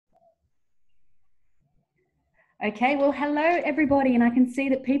Okay, well, hello everybody, and I can see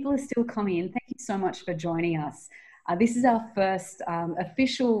that people are still coming in. Thank you so much for joining us. This is our first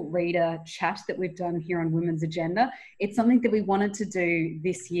official reader chat that we've done here on Women's Agenda. It's something that we wanted to do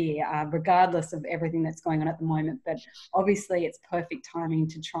this year, regardless of everything that's going on at the moment, but obviously it's perfect timing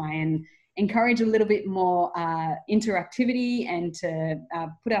to try and encourage a little bit more interactivity and to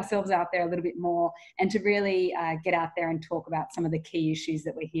put ourselves out there a little bit more and to really get out there and talk about some of the key issues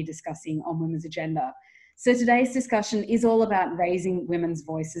that we're here discussing on Women's Agenda. So today's discussion is all about raising women's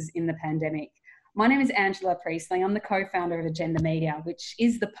voices in the pandemic. My name is Angela Priestley. I'm the co-founder of Agenda Media, which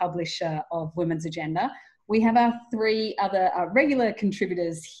is the publisher of Women's Agenda. We have our three other regular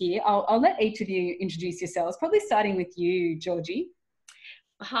contributors here. I'll let each of you introduce yourselves, probably starting with you, Georgie.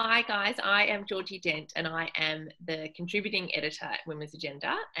 Hi guys, I am Georgie Dent and I am the contributing editor at Women's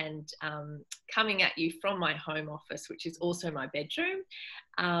Agenda and coming at you from my home office, which is also my bedroom,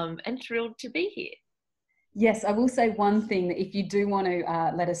 and thrilled to be here. Yes, I will say one thing, that if you do want to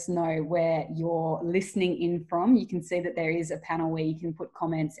let us know where you're listening in from, you can see that there is a panel where you can put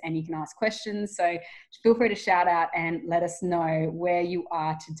comments and you can ask questions. So feel free to shout out and let us know where you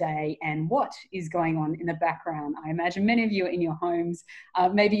are today and what is going on in the background. I imagine many of you are in your homes,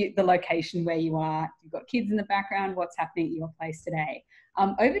 maybe the location where you are. You've got kids in the background, what's happening at your place today.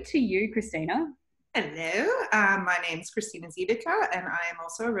 Over to you, Christina. Hello, my name's Kristine Ziwica and I am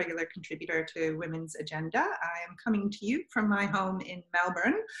also a regular contributor to Women's Agenda. I am coming to you from my home in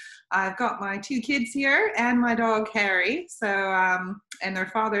Melbourne. I've got my two kids here and my dog Harry, and their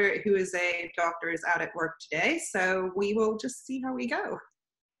father, who is a doctor, is out at work today, so we will just see how we go.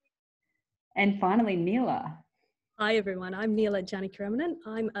 And finally, Neela. Hi everyone, I'm Neela Janakiramanan.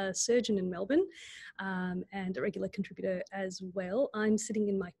 I'm a surgeon in Melbourne and a regular contributor as well. I'm sitting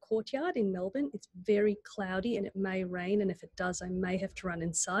in my courtyard in Melbourne. It's very cloudy and it may rain, and if it does I may have to run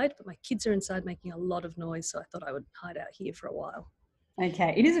inside, but my kids are inside making a lot of noise, so I thought I would hide out here for a while.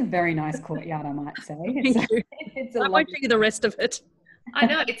 Okay, it is a very nice courtyard, I might say. Thank you. I won't show you the rest of it. I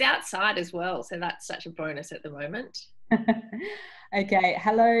know, it's outside as well, so that's such a bonus at the moment. Okay,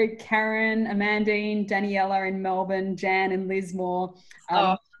 hello Karen, Amandine, Daniela in Melbourne, Jan in Lismore,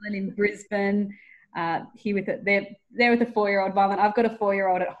 Violet in Brisbane, here with it. They're with a 4-year-old. Violet, I've got a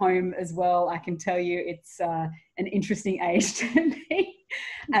 4-year-old at home as well. I can tell you it's an interesting age to be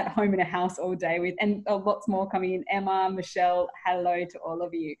at home in a house all day with, and lots more coming in. Emma, Michelle, hello to all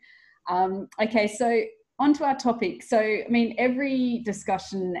of you. Okay, so on to our topic. So, I mean, every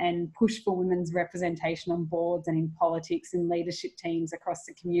discussion and push for women's representation on boards and in politics and leadership teams across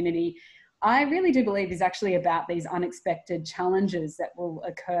the community, I really do believe is actually about these unexpected challenges that will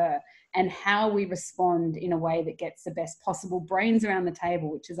occur and how we respond in a way that gets the best possible brains around the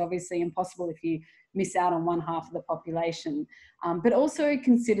table, which is obviously impossible if you miss out on one half of the population, but also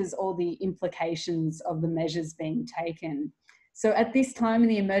considers all the implications of the measures being taken. So at this time in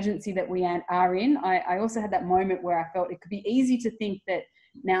the emergency that we are in, I also had that moment where I felt it could be easy to think that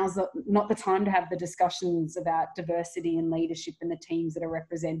now's not the time to have the discussions about diversity and leadership and the teams that are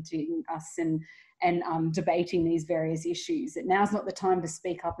representing us and debating these various issues. That now's not the time to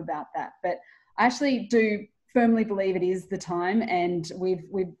speak up about that. But I actually do firmly believe it is the time, and we've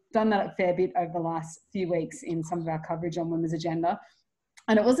done that a fair bit over the last few weeks in some of our coverage on Women's Agenda.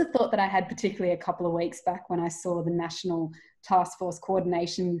 And it was a thought that I had particularly a couple of weeks back when I saw the National Task Force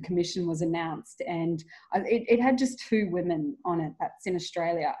Coordination Commission was announced, and it had just 2 women on it. That's in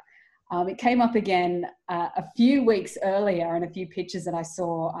Australia. It came up again a few weeks earlier in a few pictures that I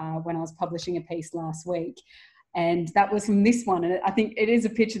saw when I was publishing a piece last week. And that was from this one. And I think it is a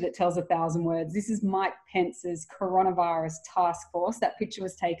picture that tells 1,000 words. This is Mike Pence's Coronavirus Task Force. That picture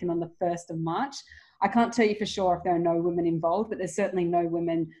was taken on the 1st of March. I can't tell you for sure if there are no women involved, but there's certainly no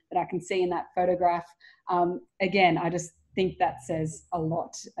women that I can see in that photograph. Again, I just think that says a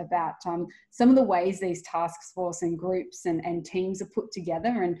lot about some of the ways these task force and groups and teams are put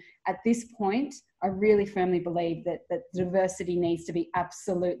together. And at this point, I really firmly believe that diversity needs to be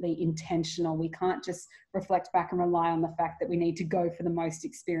absolutely intentional. We can't just reflect back and rely on the fact that we need to go for the most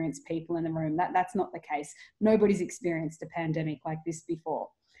experienced people in the room. That's not the case. Nobody's experienced a pandemic like this before.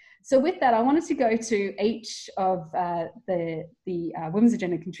 So with that, I wanted to go to each of the Women's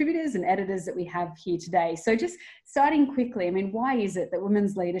Agenda contributors and editors that we have here today. So just starting quickly, I mean, why is it that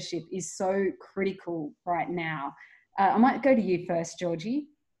women's leadership is so critical right now? I might go to you first, Georgie.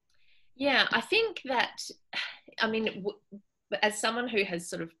 Yeah, I think that, I mean, as someone who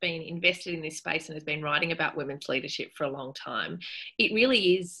has sort of been invested in this space and has been writing about women's leadership for a long time, it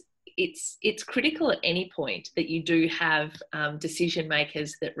really is it's critical at any point that you do have decision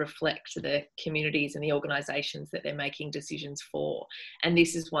makers that reflect the communities and the organisations that they're making decisions for. And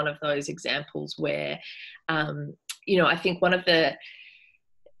this is one of those examples where, I think one of the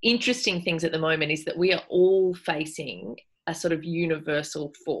interesting things at the moment is that we are all facing a sort of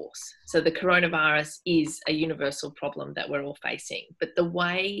universal force. So the coronavirus is a universal problem that we're all facing, but the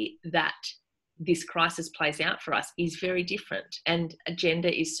way that this crisis plays out for us is very different, and gender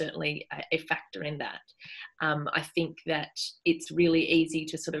is certainly a factor in that. I think that it's really easy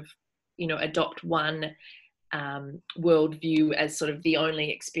to sort of, adopt one worldview as sort of the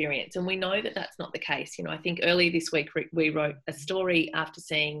only experience, and we know that that's not the case. I think earlier this week we wrote a story after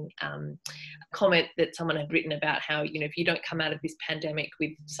seeing a comment that someone had written about how, if you don't come out of this pandemic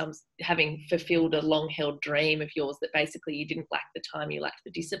with having fulfilled a long-held dream of yours, that basically you didn't lack the time, you lacked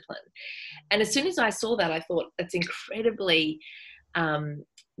the discipline. And as soon as I saw that, I thought that's incredibly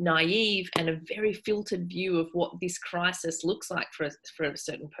naive and a very filtered view of what this crisis looks like for a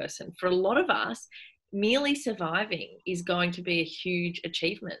certain person. For a lot of us, merely surviving is going to be a huge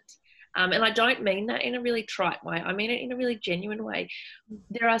achievement. And I don't mean that in a really trite way. I mean it in a really genuine way.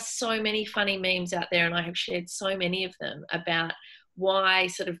 There are so many funny memes out there, and I have shared so many of them about why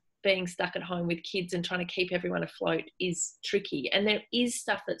sort of being stuck at home with kids and trying to keep everyone afloat is tricky. And there is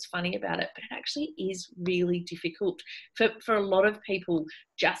stuff that's funny about it, but it actually is really difficult. For a lot of people,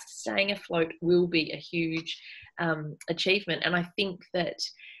 just staying afloat will be a huge achievement. And I think that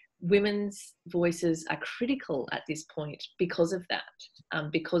women's voices are critical at this point because of that,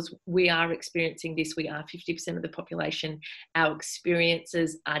 because we are experiencing this. We are 50% of the population. Our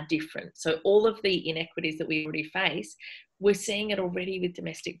experiences are different. So all of the inequities that we already face, we're seeing it already with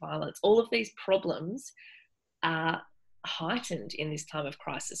domestic violence. All of these problems are heightened in this time of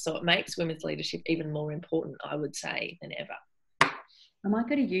crisis. So it makes women's leadership even more important, I would say, than ever. I might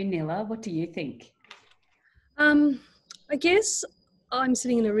go to you, Neela. What do you think? I guess I'm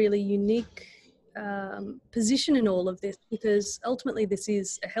sitting in a really unique position in all of this, because ultimately this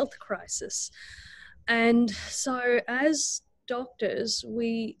is a health crisis. And so as doctors,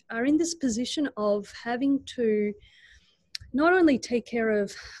 we are in this position of having to not only take care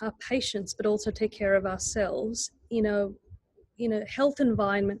of our patients, but also take care of ourselves in a health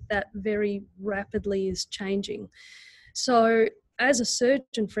environment that very rapidly is changing. So as a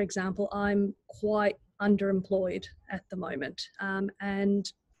surgeon, for example, I'm quite underemployed at the moment,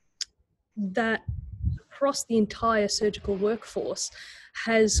 and that across the entire surgical workforce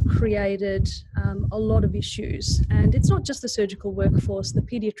has created a lot of issues. And it's not just the surgical workforce. The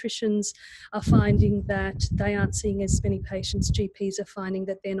paediatricians are finding that they aren't seeing as many patients. GPs are finding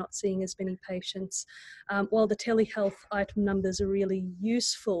that they're not seeing as many patients. While the telehealth item numbers are really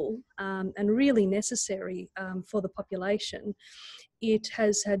useful and really necessary for the population, it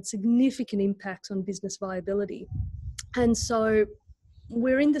has had significant impacts on business viability. And so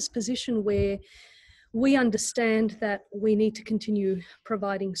we're in this position where we understand that we need to continue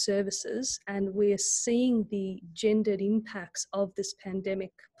providing services, and we're seeing the gendered impacts of this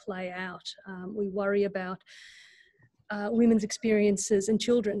pandemic play out. We worry about women's experiences and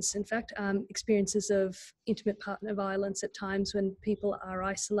children's, in fact, experiences of intimate partner violence at times when people are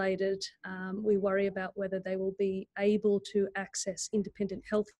isolated. We worry about whether they will be able to access independent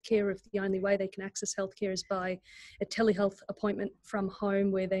healthcare if the only way they can access healthcare is by a telehealth appointment from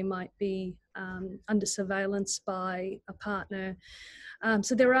home, where they might be under surveillance by a partner.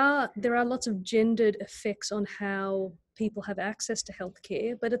 So there are lots of gendered effects on how people have access to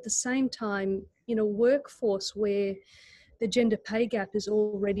healthcare, but at the same time, in a workforce where the gender pay gap is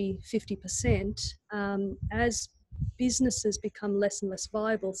already 50%, as businesses become less and less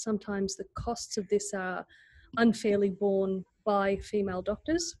viable, sometimes the costs of this are unfairly borne by female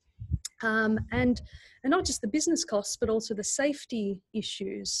doctors. And not just the business costs, but also the safety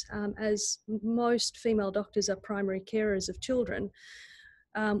issues, as most female doctors are primary carers of children.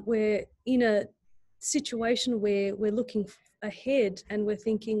 We're in a situation where we're looking ahead and we're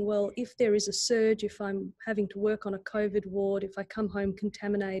thinking, well, if there is a surge, if I'm having to work on a COVID ward, if I come home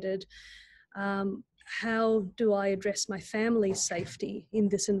contaminated, how do I address my family's safety in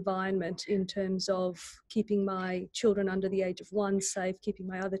this environment in terms of keeping my children under the age of 1 safe, keeping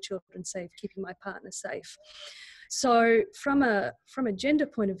my other children safe, keeping my partner safe? So from a gender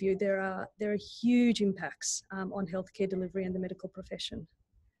point of view, there are huge impacts on healthcare delivery and the medical profession.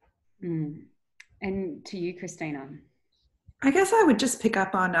 And to you, Christina. I guess I would just pick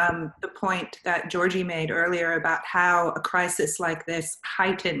up on the point that Georgie made earlier about how a crisis like this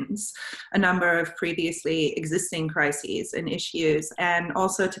heightens a number of previously existing crises and issues, and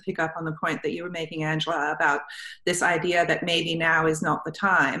also to pick up on the point that you were making, Angela, about this idea that maybe now is not the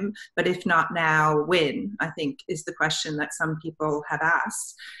time, but if not now, when, I think is the question that some people have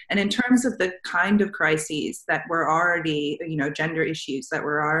asked. And in terms of the kind of crises that were already, gender issues that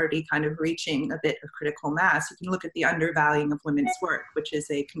were already kind of reaching a bit of critical mass, you can look at the undervaluing of women's work, which is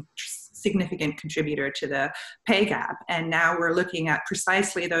a significant contributor to the pay gap. And now we're looking at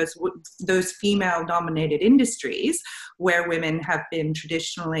precisely those female-dominated industries where women have been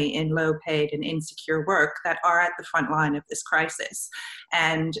traditionally in low-paid and insecure work that are at the front line of this crisis.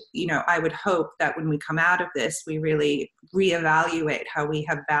 And, I would hope that when we come out of this, we really reevaluate how we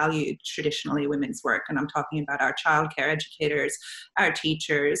have valued traditionally women's work. And I'm talking about our childcare educators, our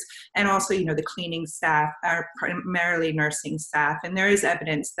teachers, and also, the cleaning staff, our primarily nursing staff. And there is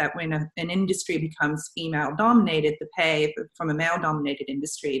evidence that when an industry becomes female dominated, the pay from a male dominated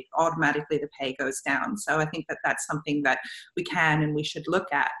industry, automatically the pay goes down. So I think that that's something that we can and we should look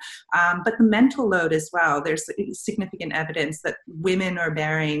at. But the mental load as well, there's significant evidence that women are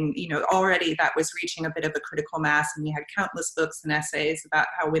bearing, already that was reaching a bit of a critical mass, and we had countless books and essays about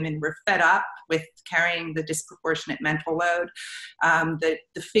how women were fed up with carrying the disproportionate mental load.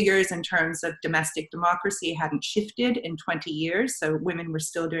 The figures in terms of domestic democracy hadn't shifted in 20 years, so women were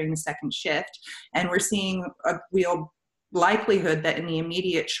still doing the second shift, and we're seeing a real likelihood that in the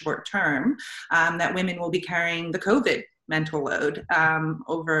immediate short term, that women will be carrying the COVID mental load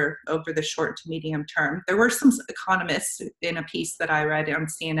over the short to medium term. There were some economists in a piece that I read on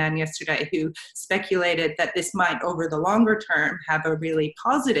CNN yesterday who speculated that this might, over the longer term, have a really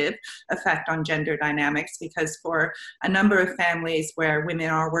positive effect on gender dynamics, because for a number of families where women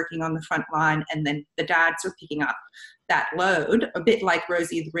are working on the front line and then the dads are picking up that load, a bit like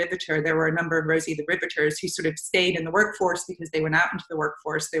Rosie the Riveter. There were a number of Rosie the Riveters who sort of stayed in the workforce because they went out into the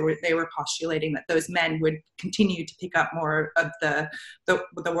workforce. They were postulating that those men would continue to pick up more of the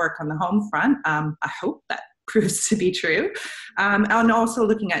work on the home front. I hope that proves to be true. And also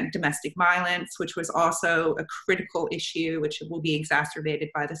looking at domestic violence, which was also a critical issue, which will be exacerbated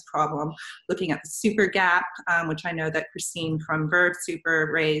by this problem. Looking at the super gap, which I know that Kristine from Verve Super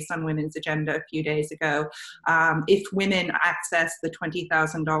raised on Women's Agenda a few days ago. If women access the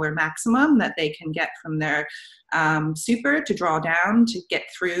 $20,000 maximum that they can get from their super to draw down to get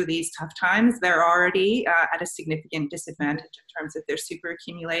through these tough times, they're already at a significant disadvantage in terms of their super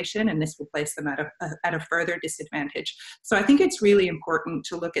accumulation, and this will place them at a further disadvantage. So I think it's really important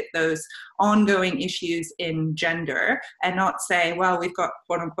to look at those ongoing issues in gender and not say, well, we've got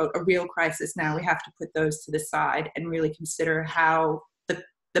quote unquote a real crisis now, we have to put those to the side, and really consider how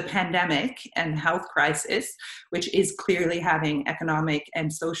the pandemic and health crisis, which is clearly having economic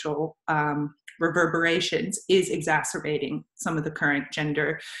and social reverberations, is exacerbating some of the current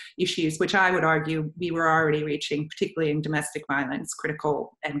gender issues, which I would argue we were already reaching, particularly in domestic violence,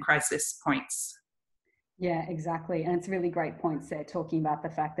 critical and crisis points. Yeah, exactly. And it's really great points there, talking about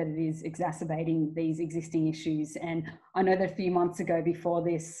the fact that it is exacerbating these existing issues. And I know that a few months ago before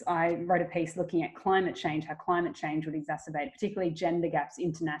this, I wrote a piece looking at climate change, how climate change would exacerbate, particularly gender gaps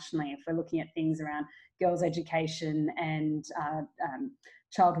internationally. If we're looking at things around girls' education and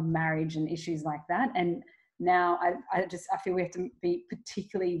childhood marriage and issues like that. And now I feel we have to be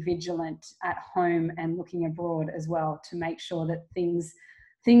particularly vigilant at home and looking abroad as well, to make sure that things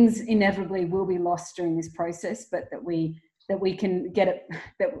inevitably will be lost during this process, but that we can get it,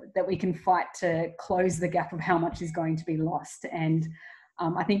 that we can fight to close the gap of how much is going to be lost. And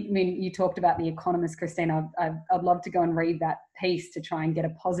I think, you talked about The Economist, Kristine. I'd love to go and read that piece to try and get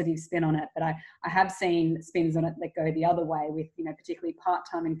a positive spin on it. But I have seen spins on it that go the other way, with, particularly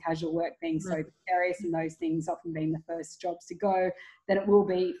part-time and casual work being so precarious, and those things often being the first jobs to go, then it will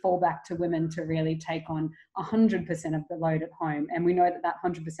fall back to women to really take on 100% of the load at home. And we know that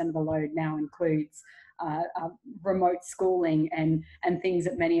 100% of the load now includes remote schooling and things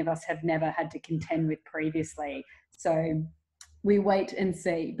that many of us have never had to contend with previously. So we wait and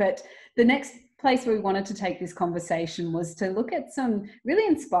see. But the next place where we wanted to take this conversation was to look at some really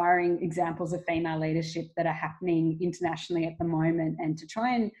inspiring examples of female leadership that are happening internationally at the moment, and to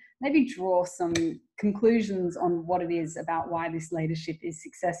try and maybe draw some conclusions on what it is about why this leadership is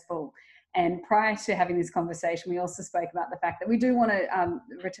successful. And prior to having this conversation, we also spoke about the fact that we do want to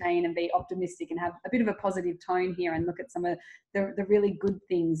retain and be optimistic and have a bit of a positive tone here, and look at some of the really good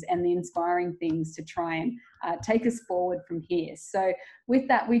things and the inspiring things to try and take us forward from here. So with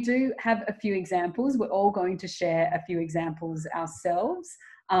that, we do have a few examples. We're all going to share a few examples ourselves.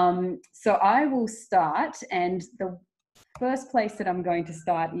 So I will start, and first place that I'm going to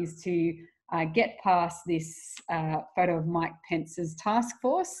start is to get past this photo of Mike Pence's task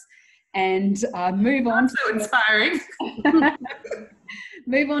force and move on. That's so inspiring.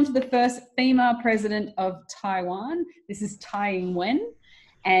 Move on to the first female president of Taiwan. This is Tsai Ing-wen.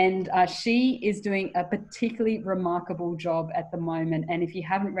 And she is doing a particularly remarkable job at the moment. And if you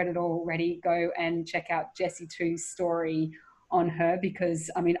haven't read it already, go and check out Jessie Tu's story on her, because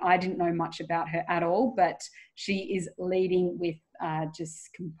I mean, I didn't know much about her at all, but she is leading with just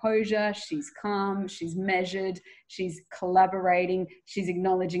composure. She's calm, she's measured, she's collaborating, she's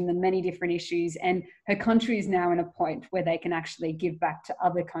acknowledging the many different issues, and her country is now in a point where they can actually give back to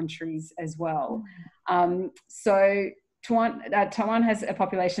other countries as well. So Taiwan has a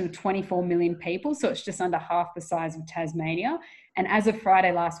population of 24 million people, so it's just under half the size of Tasmania. And as of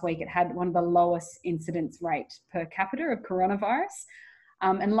Friday last week, it had one of the lowest incidence rate per capita of coronavirus.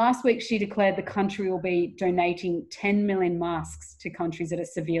 And last week, she declared the country will be donating 10 million masks to countries that are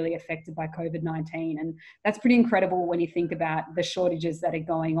severely affected by COVID-19. And that's pretty incredible when you think about the shortages that are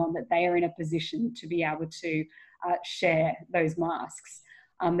going on, that they are in a position to be able to share those masks.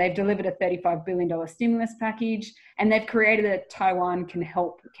 They've delivered a $35 billion stimulus package, and they've created a Taiwan Can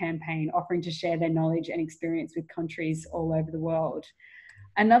Help campaign, offering to share their knowledge and experience with countries all over the world.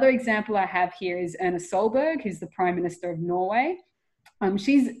 Another example I have here is Erna Solberg, who's the Prime Minister of Norway.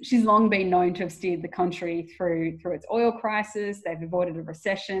 She's long been known to have steered the country through its oil crisis. They've avoided a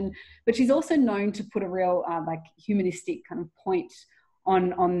recession, but she's also known to put a real like humanistic kind of point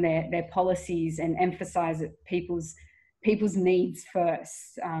on their policies and emphasize that people's needs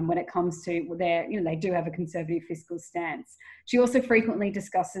first when it comes to they do have a conservative fiscal stance. She also frequently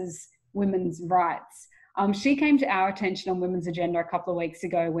discusses women's rights. She came to our attention on Women's Agenda a couple of weeks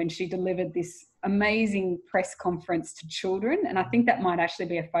ago when she delivered this amazing press conference to children. And I think that might actually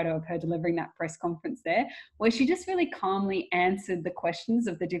be a photo of her delivering that press conference there, where she just really calmly answered the questions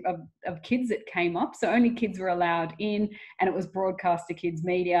of kids that came up. So only kids were allowed in, and it was broadcast to kids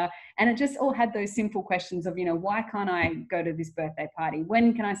media. And it just all had those simple questions of, why can't I go to this birthday party?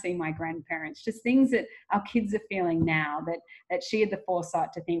 When can I see my grandparents? Just things that our kids are feeling now, that she had the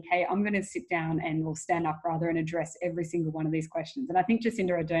foresight to think, hey, I'm going to sit down and we'll stand up rather and address every single one of these questions. And I think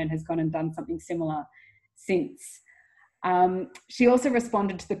Jacinda Ardern has gone and done something similar since. She also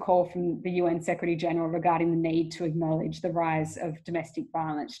responded to the call from the UN Secretary General regarding the need to acknowledge the rise of domestic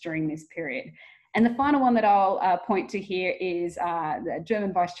violence during this period. And the final one that I'll point to here is the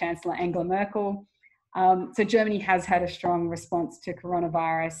German Vice Chancellor Angela Merkel. So Germany has had a strong response to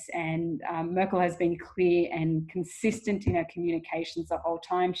coronavirus, and Merkel has been clear and consistent in her communications the whole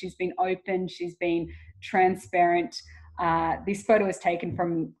time. She's been open, she's been transparent. This photo is taken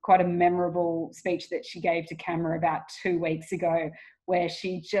from quite a memorable speech that she gave to camera about 2 weeks ago, where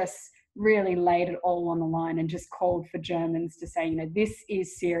she just really laid it all on the line and just called for Germans to say, this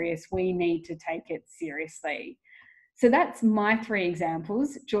is serious, we need to take it seriously. So that's my 3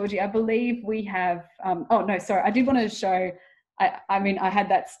 examples. Georgie, I believe we have, I did want to show, I had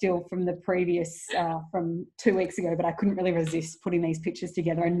that still from the previous, from 2 weeks ago, but I couldn't really resist putting these pictures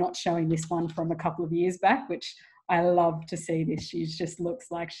together and not showing this one from a couple of years back, which I love to see this. She just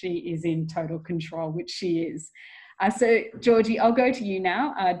looks like she is in total control, which she is. So Georgie, I'll go to you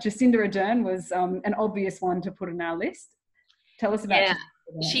now. Jacinda Ardern was an obvious one to put on our list. Tell us about. Yeah,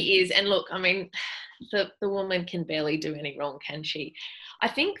 she is. And look, the woman can barely do any wrong, can she? I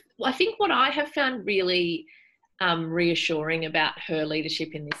think what I have found really reassuring about her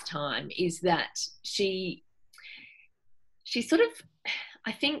leadership in this time is that she sort of,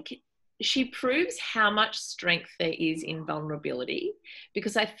 I think she proves how much strength there is in vulnerability,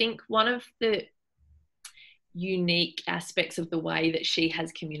 because I think one of the unique aspects of the way that she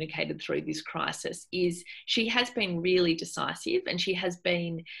has communicated through this crisis is she has been really decisive, and she has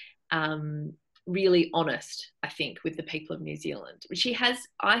been really honest, I think, with the people of New Zealand. She has,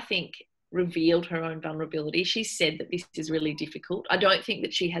 I think, revealed her own vulnerability. She said that this is really difficult. I don't think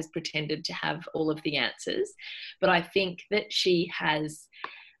that she has pretended to have all of the answers, but I think that she has,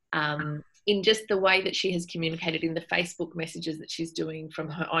 in just the way that she has communicated in the Facebook messages that she's doing from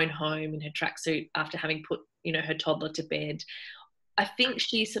her own home in her tracksuit after having put, her toddler to bed, I think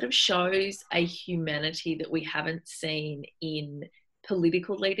she sort of shows a humanity that we haven't seen in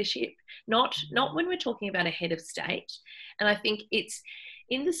political leadership, not when we're talking about a head of state. And I think it's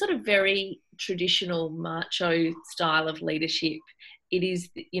in the sort of very traditional macho style of leadership. It is,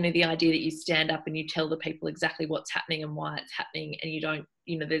 the idea that you stand up and you tell the people exactly what's happening and why it's happening, and you don't,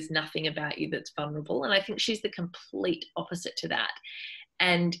 there's nothing about you that's vulnerable. And I think she's the complete opposite to that.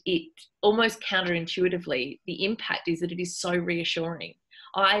 And it almost counterintuitively, the impact is that it is so reassuring.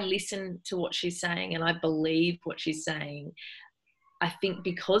 I listen to what she's saying and I believe what she's saying. I think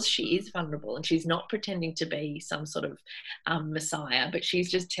because she is vulnerable and she's not pretending to be some sort of messiah, but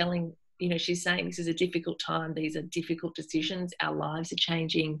she's just telling, you know, she's saying this is a difficult time. These are difficult decisions. Our lives are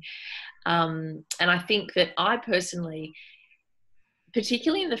changing. And I think that I personally,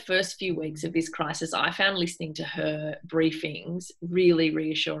 particularly in the first few weeks of this crisis, I found listening to her briefings really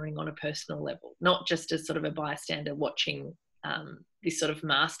reassuring on a personal level, not just as sort of a bystander watching this sort of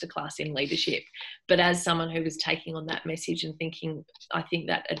masterclass in leadership, but as someone who was taking on that message and thinking, I think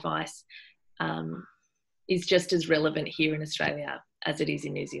that advice is just as relevant here in Australia as it is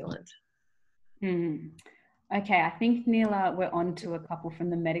in New Zealand. Mm. Okay, I think, Neela, we're on to a couple from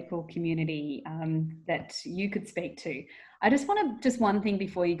the medical community that you could speak to. I just want to, just one thing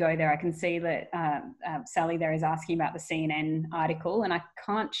before you go there, I can see that Sally there is asking about the CNN article, and I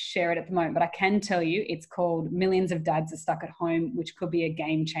can't share it at the moment, but I can tell you it's called "Millions of Dads Are Stuck at Home, which could be a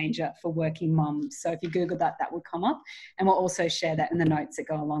game changer for working mums." So if you Google that, that would come up, and we'll also share that in the notes that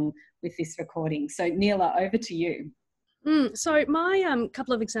go along with this recording. So Neela, over to you. So my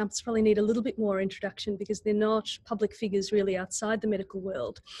couple of examples probably need a little bit more introduction because they're not public figures really outside the medical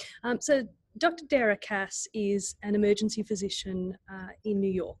world. So Dr. Dara Cass is an emergency physician in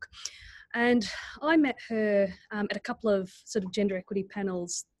New York. And I met her at a couple of sort of gender equity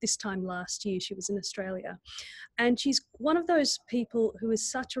panels this time last year. She was in Australia. And she's one of those people who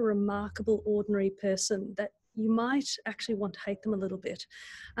is such a remarkable, ordinary person that you might actually want to hate them a little bit.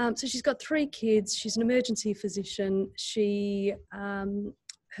 So she's got 3 kids. She's an emergency physician. She,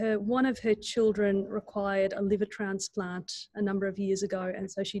 one of her children required a liver transplant a number of years ago,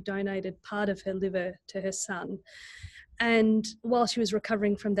 and so she donated part of her liver to her son. And while she was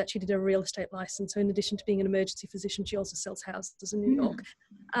recovering from that, she did a real estate license. So in addition to being an emergency physician, she also sells houses in New York.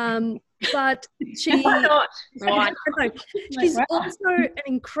 But she, Why not? Why? She's also an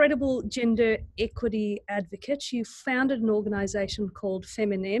incredible gender equity advocate. She founded an organisation called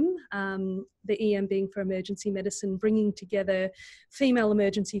Feminem, the EM being for emergency medicine, bringing together female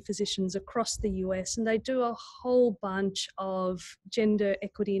emergency physicians across the US, and they do a whole bunch of gender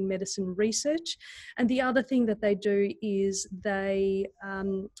equity in medicine research. And the other thing that they do is they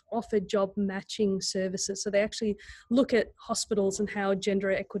offer job matching services. So they actually look at hospitals and how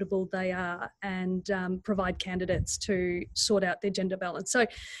gender equitable they are and provide candidates to sort out their gender balance. So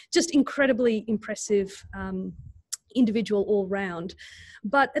just incredibly impressive individual all round.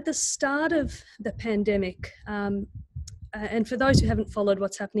 But at the start of the pandemic, and for those who haven't followed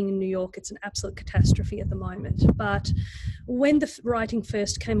what's happening in New York, it's an absolute catastrophe at the moment. But when the writing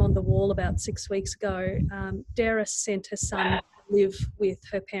first came on the wall about 6 weeks ago, Dara sent her son to live with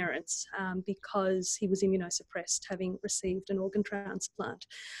her parents because he was immunosuppressed, having received an organ transplant.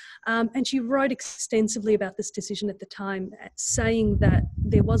 And she wrote extensively about this decision at the time, saying that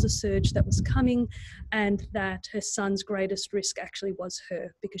there was a surge that was coming and that her son's greatest risk actually was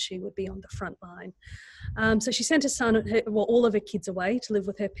her, because she would be on the front line. So she sent her son, all of her kids away to live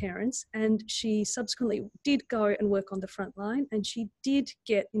with her parents, and she subsequently did go and work on the front line, and she did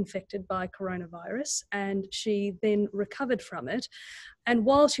get infected by coronavirus, and she then recovered from it. And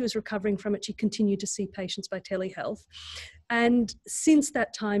while she was recovering from it, she continued to see patients by telehealth. And since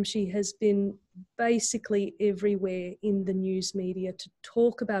that time, she has been basically everywhere in the news media to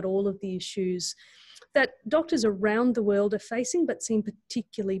talk about all of the issues that doctors around the world are facing, but seem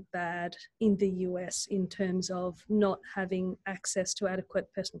particularly bad in the US in terms of not having access to adequate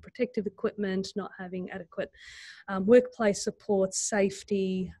personal protective equipment, not having adequate workplace support,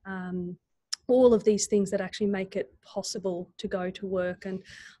 safety, all of these things that actually make it possible to go to work. And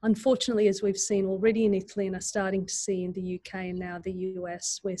unfortunately, as we've seen already in Italy and are starting to see in the UK and now the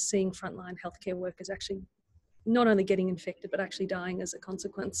US, we're seeing frontline healthcare workers actually not only getting infected, but actually dying as a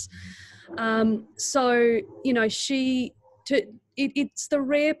consequence. So, you know, it's the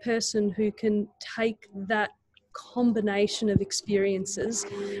rare person who can take that combination of experiences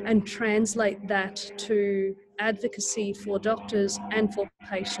and translate that to advocacy for doctors and for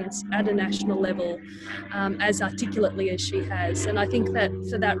patients at a national level as articulately as she has. And I think that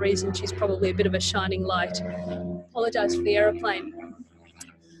for that reason, she's probably a bit of a shining light. Apologise for the aeroplane.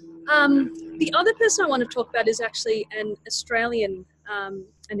 The other person I want to talk about is actually an Australian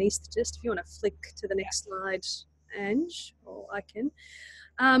anaesthetist. If you want to flick to the next slide, Ange, or I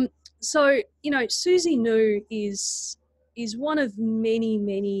can. So, you know, Susie New is one of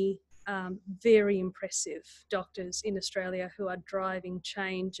many very impressive doctors in Australia who are driving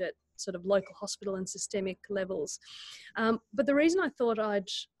change at sort of local hospital and systemic levels. But the reason I thought I'd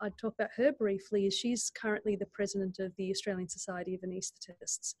talk about her briefly is she's currently the president of the Australian Society of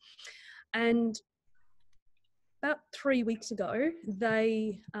Anaesthetists. And about 3 weeks ago,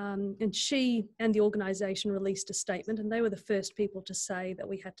 they and she and the organisation released a statement, and they were the first people to say that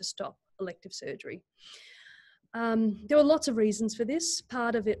we had to stop elective surgery. There were lots of reasons for this.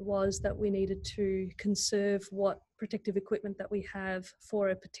 Part of it was that we needed to conserve what protective equipment that we have for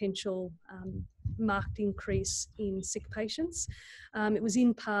a potential marked increase in sick patients. It was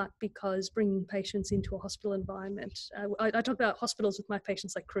in part because bringing patients into a hospital environment, I talk about hospitals with my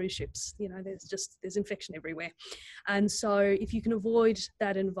patients like cruise ships, you know, there's infection everywhere. And so if you can avoid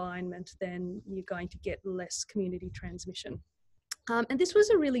that environment, then you're going to get less community transmission. And this was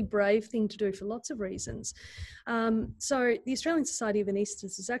a really brave thing to do for lots of reasons. So the Australian Society of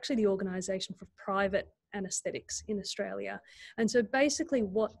Anaesthetists is actually the organisation for private anaesthetics in Australia. And so basically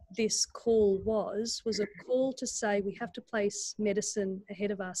what this call was a call to say we have to place medicine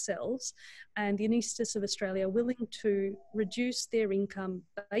ahead of ourselves, and the anaesthetists of Australia are willing to reduce their income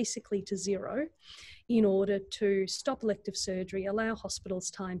basically to zero in order to stop elective surgery, allow hospitals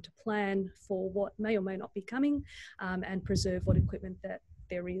time to plan for what may or may not be coming, and preserve what equipment that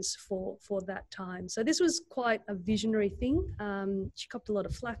there is for that time. So this was quite a visionary thing. She copped a lot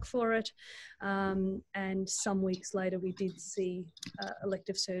of flack for it, and some weeks later we did see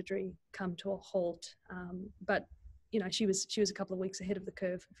elective surgery come to a halt. But you know, she was a couple of weeks ahead of the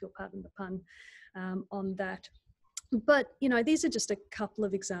curve, if you'll pardon the pun, on that. But you know, these are just a couple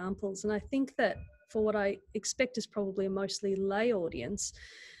of examples, and I think that for what I expect is probably a mostly lay audience,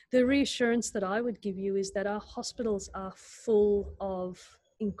 the reassurance that I would give you is that our hospitals are full of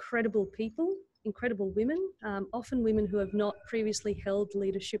incredible people, incredible women, often women who have not previously held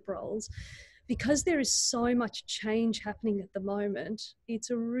leadership roles. Because there is so much change happening at the moment,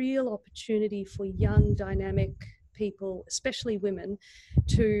 it's a real opportunity for young, dynamic people, especially women,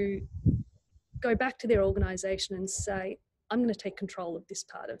 to go back to their organisation and say, I'm going to take control of this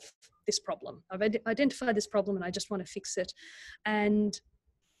part of this problem. I've identified this problem and I just want to fix it. And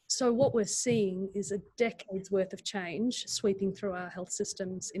so what we're seeing is a decade's worth of change sweeping through our health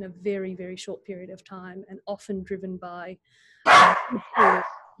systems in a very, very short period of time, and often driven by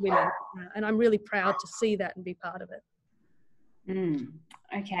women. And I'm really proud to see that and be part of it.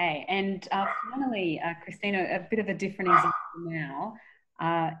 Okay. And finally, Christina, a bit of a different example now.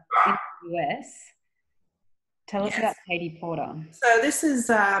 In the US, tell us about Katie Porter. So this is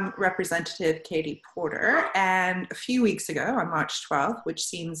Representative Katie Porter, and a few weeks ago, on March 12th, which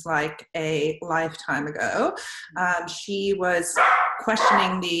seems like a lifetime ago, she was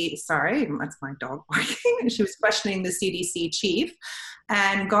questioning sorry, that's my dog barking. She was questioning the CDC chief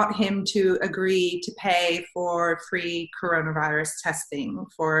and got him to agree to pay for free coronavirus testing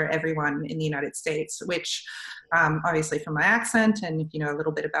for everyone in the United States, which obviously from my accent and, you know, a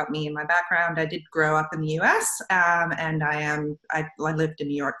little bit about me and my background, I did grow up in the US, and I lived in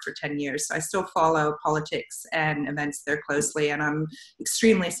New York for 10 years. So I still follow politics and events there closely. And I'm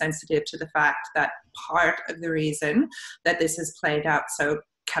extremely sensitive to the fact that part of the reason that this has played out so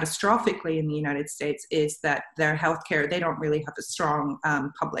catastrophically in the United States is that their healthcare, they don't really have a strong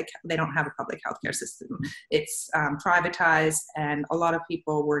they don't have a public healthcare system. It's privatized, and a lot of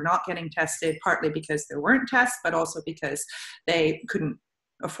people were not getting tested, partly because there weren't tests, but also because they couldn't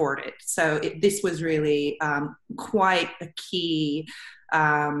afford it. So this was really quite a key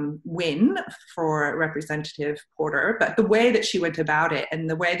win for Representative Porter, but the way that she went about it and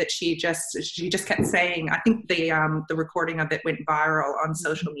the way that she just kept saying, I think the recording of it went viral on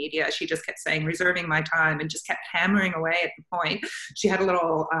social media. She just kept saying, reserving my time, and just kept hammering away at the point. She had a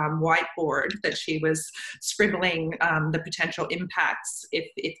little whiteboard that she was scribbling the potential impacts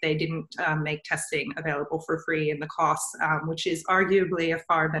if they didn't make testing available for free, and the costs, which is arguably a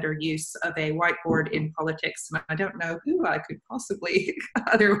far better use of a whiteboard in politics. And I don't know who I could possibly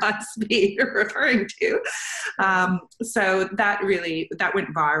otherwise be referring to. So that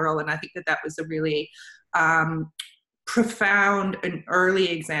went viral, and I think that was a really profound and early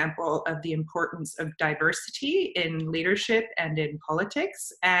example of the importance of diversity in leadership and in politics.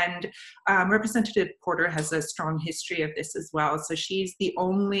 And Representative Porter has a strong history of this as well. So she's the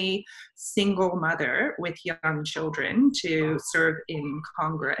only single mother with young children to serve in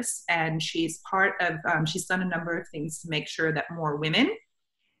Congress. And she's she's done a number of things to make sure that more women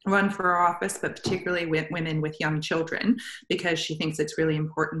run for office, but particularly with women with young children, because she thinks it's really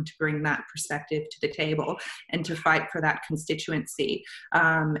important to bring that perspective to the table and to fight for that constituency,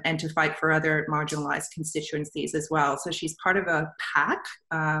 and to fight for other marginalized constituencies as well. So she's part of a PAC,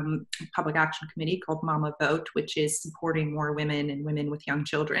 Public Action Committee called Mama Vote, which is supporting more women and women with young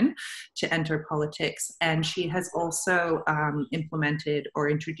children to enter politics. And she has also implemented or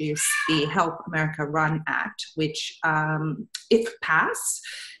introduced the Help America Run Act, which, if passed,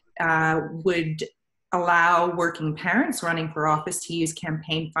 would allow working parents running for office to use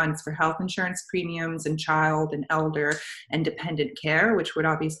campaign funds for health insurance premiums and child and elder and dependent care, which would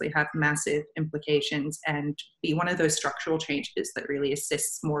obviously have massive implications and be one of those structural changes that really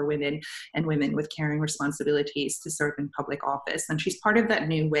assists more women and women with caring responsibilities to serve in public office. And she's part of that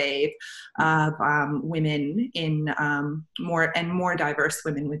new wave of women in more diverse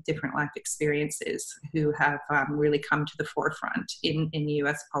women with different life experiences who have really come to the forefront in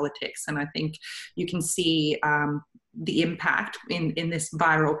US politics. And I think you can see the impact in this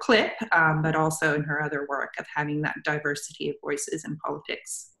viral clip, but also in her other work of having that diversity of voices in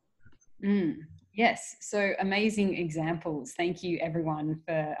politics. Yes, so amazing examples. Thank you everyone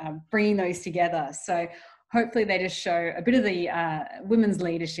for bringing those together. So hopefully they just show a bit of the women's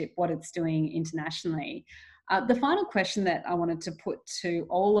leadership, what it's doing internationally. The final question that I wanted to put to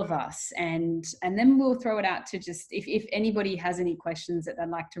all of us, and then we'll throw it out to just, if anybody has any questions that they'd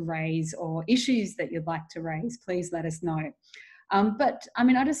like to raise or issues that you'd like to raise, please let us know. But I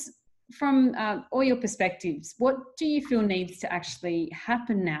mean, from all your perspectives, what do you feel needs to actually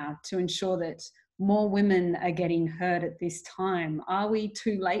happen now to ensure that more women are getting heard at this time? Are we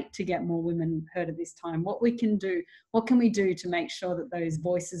too late to get more women heard at this time? What can we do to make sure that those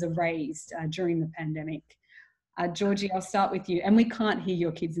voices are raised during the pandemic? Georgie, I'll start with you. And we can't hear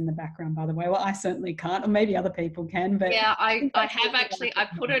your kids in the background, by the way. Well, I certainly can't, or maybe other people can. But yeah, I have actually, I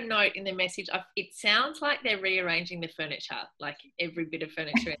put a note in the message. It sounds like they're rearranging the furniture, like every bit of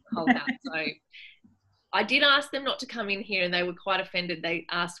furniture in the whole house. So I did ask them not to come in here and they were quite offended. They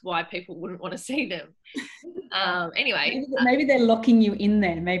asked why people wouldn't want to see them. Anyway. Maybe they're locking you in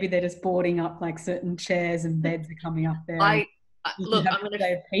there. Maybe they're just boarding up, like certain chairs and beds are coming up there. Look, I'm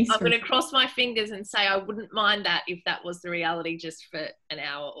going to cross my fingers and say I wouldn't mind that if that was the reality just for an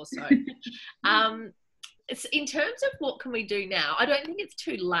hour or so. In terms of what can we do now, I don't think it's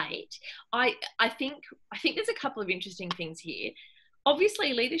too late. I think there's a couple of interesting things here.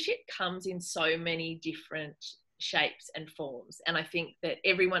 Obviously, leadership comes in so many different shapes and forms, and I think that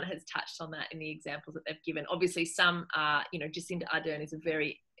everyone has touched on that in the examples that they've given. Obviously, some are, Jacinda Ardern is a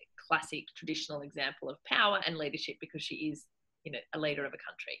very classic traditional example of power and leadership because she is a leader of a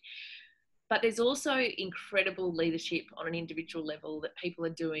country. But there's also incredible leadership on an individual level that people are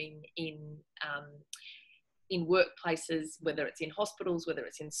doing in workplaces, whether it's in hospitals, whether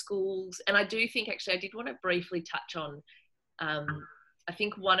it's in schools. And I do think, actually, I did want to briefly touch on, I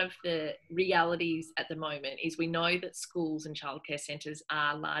think one of the realities at the moment is we know that schools and childcare centres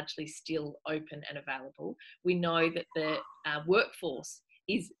are largely still open and available. We know that the workforce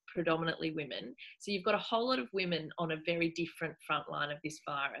is predominantly women. So you've got a whole lot of women on a very different front line of this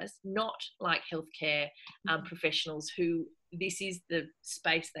virus, not like healthcare professionals who this is the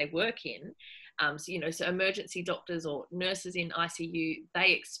space they work in. So emergency doctors or nurses in ICU,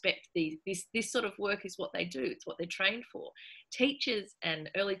 they expect this sort of work is what they do. It's what they're trained for. Teachers and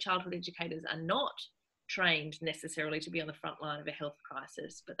early childhood educators are not trained necessarily to be on the front line of a health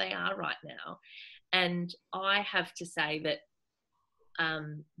crisis, but they are right now. And I have to say that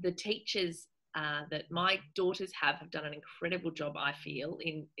the teachers that my daughters have done an incredible job, I feel,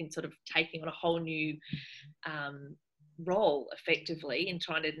 in sort of taking on a whole new role effectively in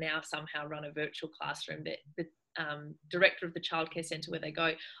trying to now somehow run a virtual classroom. The director of the childcare centre where they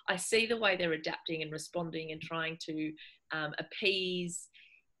go, I see the way they're adapting and responding and trying to appease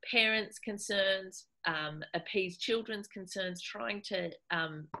parents' concerns, appease children's concerns, trying to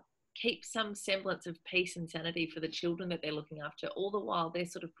keep some semblance of peace and sanity for the children that they're looking after, all the while they're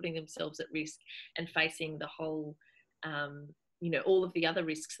sort of putting themselves at risk and facing the whole, all of the other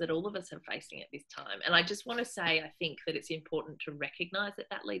risks that all of us are facing at this time. And I just want to say, I think that it's important to recognise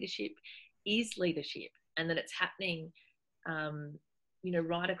that leadership is leadership and that it's happening,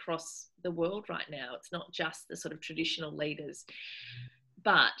 right across the world right now. It's not just the sort of traditional leaders.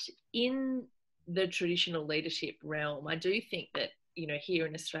 But in the traditional leadership realm, I do think that, here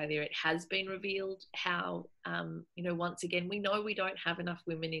in Australia, it has been revealed how, once again, we know we don't have enough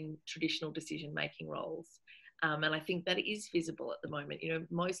women in traditional decision-making roles. And I think that it is visible at the moment.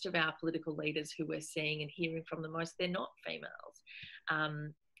 Most of our political leaders who we're seeing and hearing from the most, they're not females.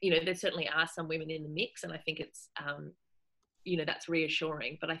 There certainly are some women in the mix, and I think it's, that's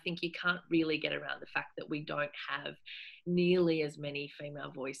reassuring. But I think you can't really get around the fact that we don't have nearly as many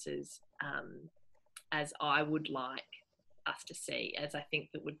female voices as I would like us to see, as I think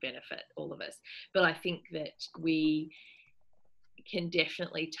that would benefit all of us. But I think that we can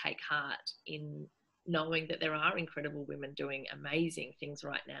definitely take heart in knowing that there are incredible women doing amazing things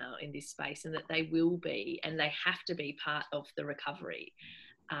right now in this space, and that they will be, and they have to be, part of the recovery.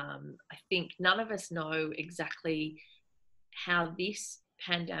 I think none of us know exactly how this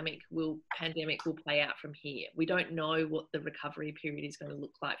pandemic will play out from here. We don't know what the recovery period is going to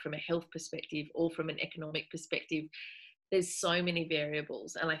look like from a health perspective or from an economic perspective. There's so many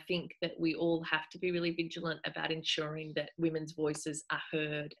variables, and I think that we all have to be really vigilant about ensuring that women's voices are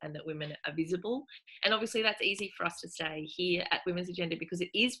heard and that women are visible. And obviously that's easy for us to say here at Women's Agenda because it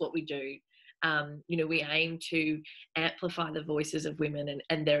is what we do. We aim to amplify the voices of women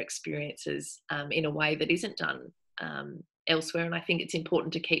and their experiences in a way that isn't done elsewhere. And I think it's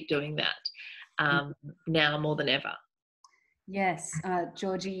important to keep doing that now more than ever. Yes,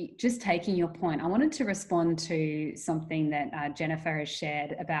 Georgie, just taking your point, I wanted to respond to something that Jennifer has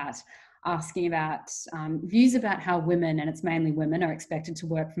shared about asking about views about how women, and it's mainly women, are expected to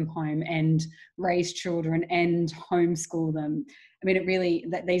work from home and raise children and homeschool them. I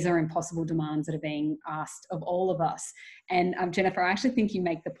mean, these are impossible demands that are being asked of all of us. And Jennifer, I actually think you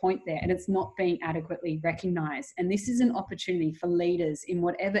make the point there, and it's not being adequately recognised. And this is an opportunity for leaders in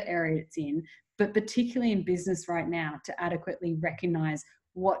whatever area it's in, but particularly in business right now, to adequately recognise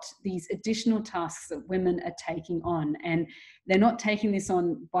what these additional tasks that women are taking on. And they're not taking this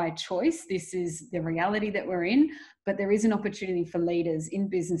on by choice. This is the reality that we're in, but there is an opportunity for leaders in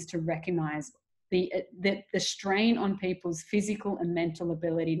business to recognise the strain on people's physical and mental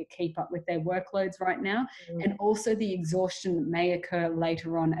ability to keep up with their workloads right now, and also the exhaustion that may occur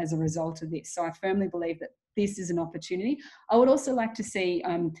later on as a result of this. So I firmly believe that this is an opportunity. I would also like to see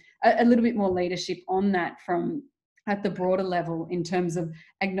a little bit more leadership on that from at the broader level in terms of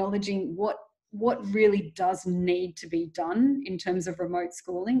acknowledging what really does need to be done in terms of remote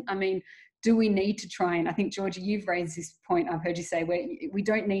schooling. I mean, do we need to try and, I think, Georgie, you've raised this point, I've heard you say, where we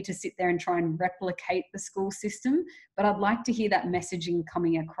don't need to sit there and try and replicate the school system, but I'd like to hear that messaging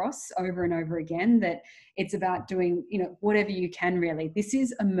coming across over and over again, that it's about doing, whatever you can really. This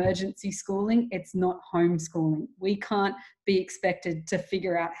is emergency schooling. It's not homeschooling. We can't be expected to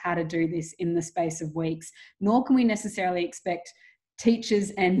figure out how to do this in the space of weeks, nor can we necessarily expect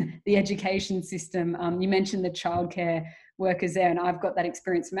teachers and the education system. You mentioned the childcare workers there, and I've got that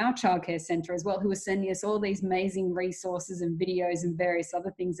experience from our childcare centre as well, who are sending us all these amazing resources and videos and various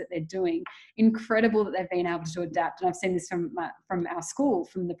other things that they're doing. Incredible that they've been able to adapt. And I've seen this from our school,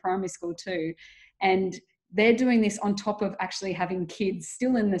 from the primary school too. And they're doing this on top of actually having kids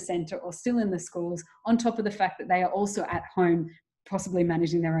still in the centre or still in the schools, on top of the fact that they are also at home, possibly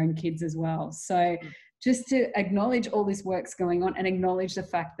managing their own kids as well. So just to acknowledge all this work's going on and acknowledge the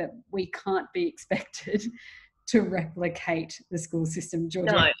fact that we can't be expected to replicate the school system.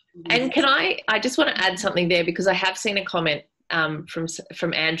 Georgia. No. And I just want to add something there, because I have seen a comment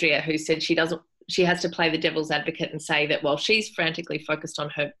from Andrea who said she has to play the devil's advocate and say that while she's frantically focused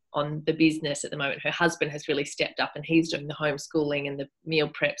on the business at the moment, her husband has really stepped up and he's doing the homeschooling and the meal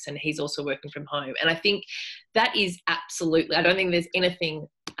preps, and he's also working from home. And I think that is absolutely, I don't think there's anything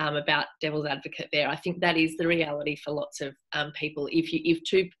about devil's advocate there. I think that is the reality for lots of people. If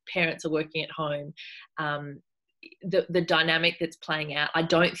two parents are working at home, the dynamic that's playing out, I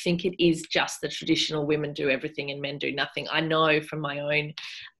don't think it is just the traditional women do everything and men do nothing. I know from my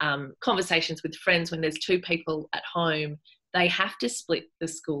own conversations with friends, when there's two people at home, they have to split the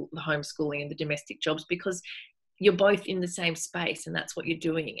homeschooling and the domestic jobs, because you're both in the same space and that's what you're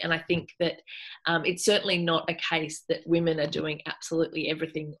doing. And I think that it's certainly not a case that women are doing absolutely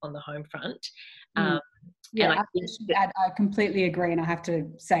everything on the home front. Yeah, I completely agree. And I have to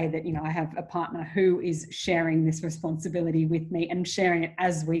say that, I have a partner who is sharing this responsibility with me and sharing it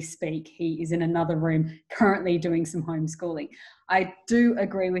as we speak. He is in another room currently doing some homeschooling. I do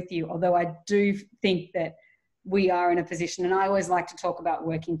agree with you, although I do think that we are in a position, and I always like to talk about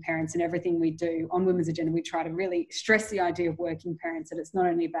working parents, and everything we do on Women's Agenda, we try to really stress the idea of working parents, that it's not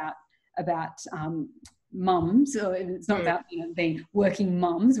only about mums, or it's not about being working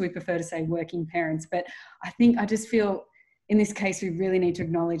mums. We prefer to say working parents. But I just feel in this case we really need to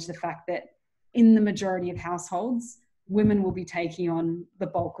acknowledge the fact that in the majority of households, women will be taking on the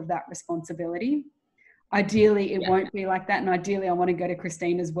bulk of that responsibility. Ideally, it won't be like that. And ideally, I want to go to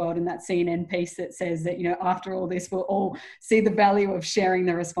Christina's world and that CNN piece that says that, after all this, we'll all see the value of sharing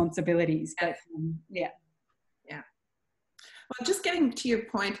the responsibilities. But Well, just getting to your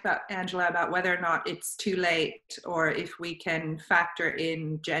point about, Angela, about whether or not it's too late, or if we can factor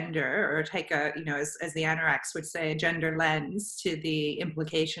in gender, or take a, as the anoraks would say, a gender lens to the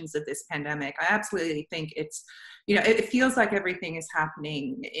implications of this pandemic. I absolutely think it's, it feels like everything is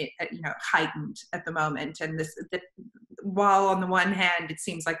happening, heightened at the moment. And while on the one hand, it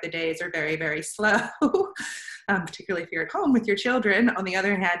seems like the days are very, very slow, particularly if you're at home with your children. On the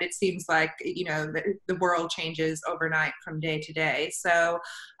other hand, it seems like, the world changes overnight from day to day. So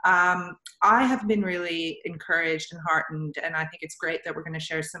I have been really encouraged and heartened, and I think it's great that we're going to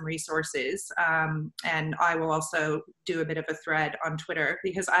share some resources. And I will also do a bit of a thread on Twitter,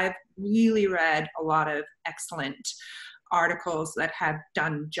 because I've really read a lot of excellent articles that have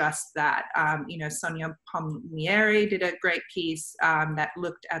done just that. Sonia Palmieri did a great piece that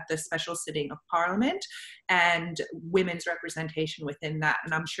looked at the special sitting of Parliament and women's representation within that.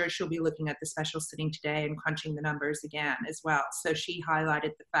 And I'm sure she'll be looking at the special sitting today and crunching the numbers again as well. So she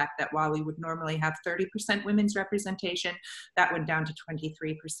highlighted the fact that while we would normally have 30% women's representation, that went down to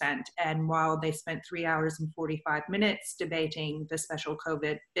 23%. And while they spent 3 hours and 45 minutes debating the special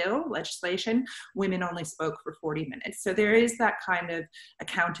COVID bill legislation, women only spoke for 40 minutes. So there is that kind of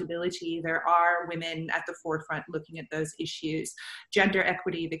accountability. There are women at the forefront looking at those issues. Gender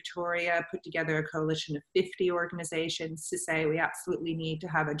Equity Victoria put together a coalition of 50 organizations to say we absolutely need to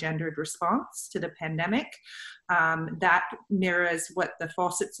have a gendered response to the pandemic. That mirrors what the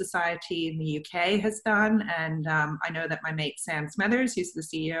Fawcett Society in the UK has done. And I know that my mate Sam Smethers, who's the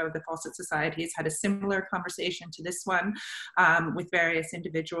CEO of the Fawcett Society, has had a similar conversation to this one with various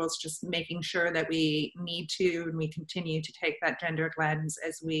individuals, just making sure that we need to and we continue to take that gendered lens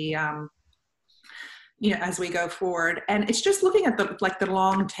as we as we go forward. And it's just looking at the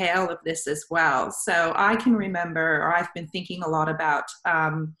long tail of this as well. So I can remember, or I've been thinking a lot about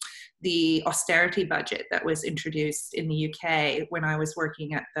the austerity budget that was introduced in the UK when I was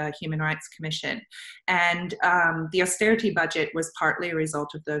working at the Human Rights Commission. And the austerity budget was partly a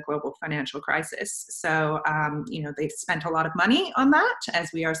result of the global financial crisis. So, they spent a lot of money on that, as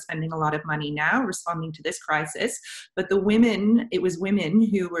we are spending a lot of money now responding to this crisis. But it was women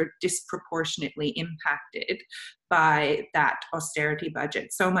who were disproportionately impacted by that austerity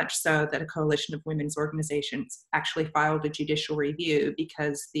budget, so much so that a coalition of women's organizations actually filed a judicial review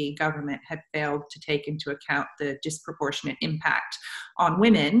because the government had failed to take into account the disproportionate impact on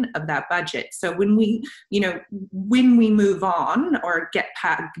women of that budget. So when we move on or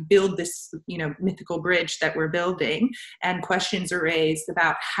build this, mythical bridge that we're building, and questions are raised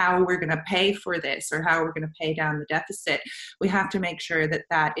about how we're going to pay for this or how we're going to pay down the deficit, we have to make sure that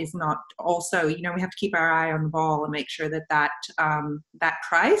that is not also, we have to keep our eye on the ball and make sure that that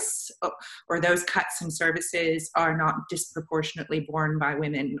price or those cuts in services are not disproportionately borne by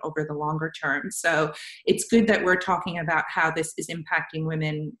women over the longer term. So it's good that we're talking about how this is impacting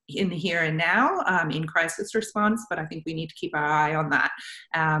women in the here and now in crisis response, but I think we need to keep our eye on that.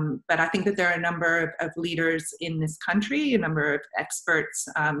 But I think that there are a number of leaders in this country, a number of experts,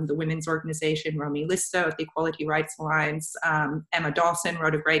 the women's organization, Romy Listo at the Equality Rights Alliance, Emma Dawson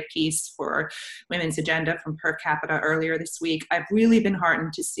wrote a great piece for Women's Agenda from Per Capita earlier this week. I've really been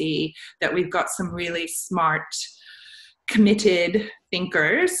heartened to see that we've got some really smart, committed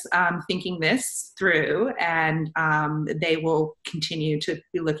thinkers thinking this through, and they will continue to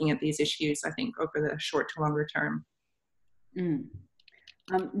be looking at these issues, I think, over the short to longer term.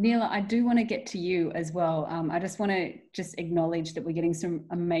 Neela, I do want to get to you as well. I just want to acknowledge that we're getting some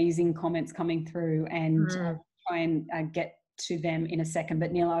amazing comments coming through, and try and get to them in a second.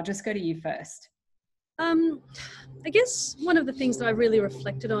 But Neela, I'll just go to you first. I guess one of the things that I really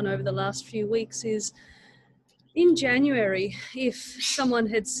reflected on over the last few weeks is, in January, if someone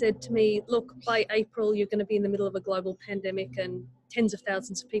had said to me, look, by April, you're going to be in the middle of a global pandemic and tens of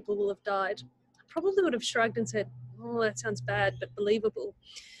thousands of people will have died, I probably would have shrugged and said, oh, that sounds bad, but believable.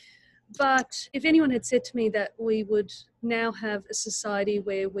 But if anyone had said to me that we would now have a society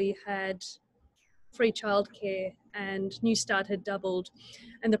where we had free childcare and New Start had doubled,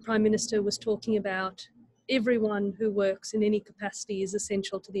 and the Prime Minister was talking about everyone who works in any capacity is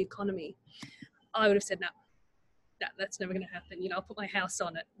essential to the economy, I would have said, no, that's never going to happen. I'll put my house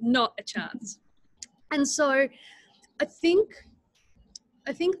on it. Not a chance. And so I think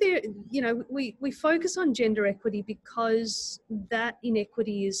there, we focus on gender equity because that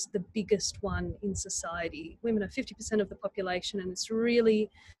inequity is the biggest one in society. Women are 50% of the population, and it's really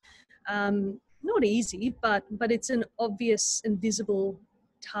not easy, but it's an obvious and visible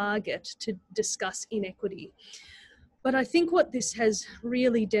target to discuss inequity. But I think what this has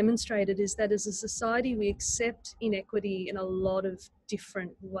really demonstrated is that as a society, we accept inequity in a lot of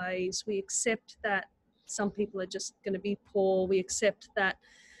different ways. We accept that some people are just going to be poor. We accept that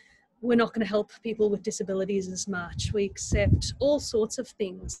we're not going to help people with disabilities as much. We accept all sorts of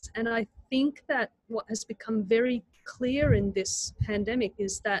things. And I think that what has become very clear in this pandemic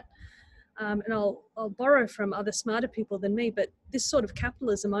is that, and I'll borrow from other smarter people than me, but this sort of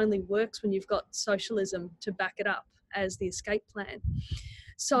capitalism only works when you've got socialism to back it up. as the escape plan.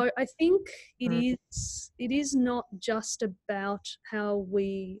 So I think it is not just about how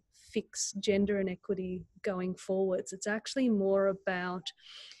we fix gender inequity going forwards. It's actually more about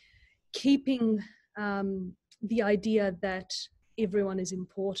keeping the idea that everyone is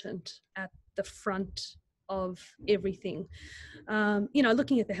important at the front of everything.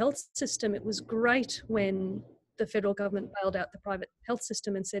 Looking at the health system, it was great when the federal government bailed out the private health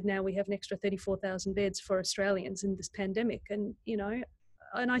system and said, now we have an extra 34,000 beds for Australians in this pandemic. And,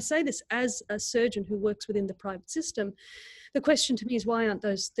 and I say this as a surgeon who works within the private system, the question to me is, why aren't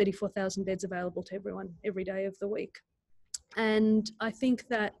those 34,000 beds available to everyone every day of the week? And I think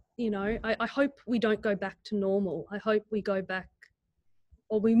that, I hope we don't go back to normal. I hope we go back,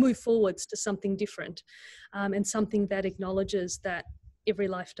 or we move forwards to something different, and something that acknowledges that every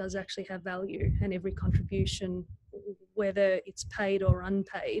life does actually have value, and every contribution, whether it's paid or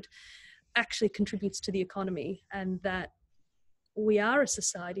unpaid, actually contributes to the economy, and that we are a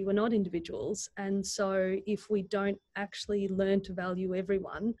society, we're not individuals. And so if we don't actually learn to value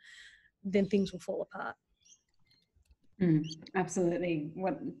everyone, then things will fall apart. Absolutely.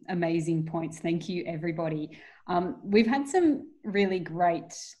 What amazing points. Thank you, everybody. We've had some really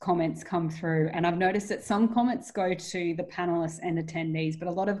great comments come through, and I've noticed that some comments go to the panelists and attendees, but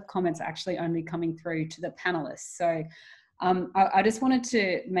a lot of comments are actually only coming through to the panelists. So I just wanted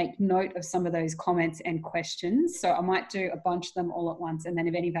to make note of some of those comments and questions. So I might do a bunch of them all at once, and then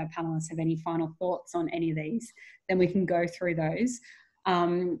if any of our panelists have any final thoughts on any of these, then we can go through those.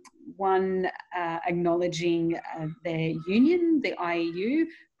 One acknowledging their union, the IEU,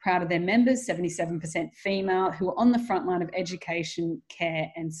 proud of their members, 77% female, who are on the front line of education,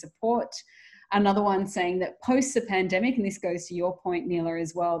 care and support. Another one saying that post the pandemic, and this goes to your point, Neela,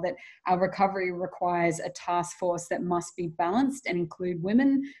 as well, that our recovery requires a task force that must be balanced and include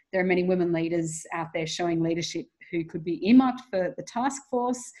women. There are many women leaders out there showing leadership who could be earmarked for the task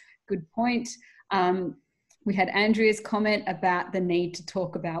force. Good point. We had Andrea's comment about the need to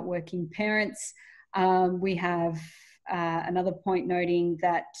talk about working parents. We have another point noting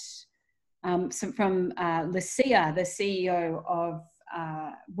that from Lucia, the CEO of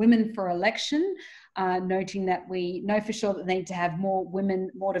Women for Election, noting that we know for sure that they need to have more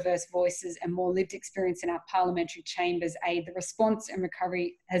women, more diverse voices and more lived experience in our parliamentary chambers. The response and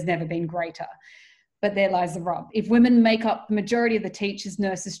recovery has never been greater. But there lies the rub. If women make up the majority of the teachers,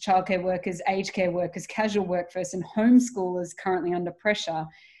 nurses, childcare workers, aged care workers, casual workforce and homeschoolers currently under pressure,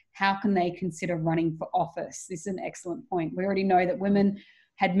 how can they consider running for office? This is an excellent point. We already know that women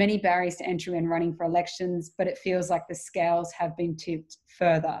had many barriers to entry when running for elections, but it feels like the scales have been tipped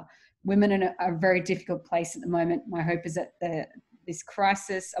further. Women are in a very difficult place at the moment. My hope is that this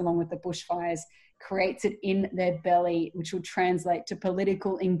crisis, along with the bushfires, creates it in their belly, which will translate to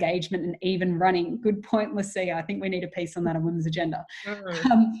political engagement and even running. Good point, Lucia. I think we need a piece on that on Women's Agenda.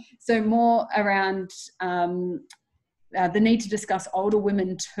 So more around the need to discuss older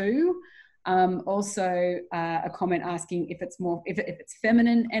women too. Also a comment asking if it's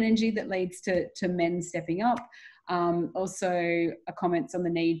feminine energy that leads to men stepping up. Also a comments on the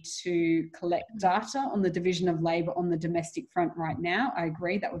need to collect data on the division of labour on the domestic front right now. I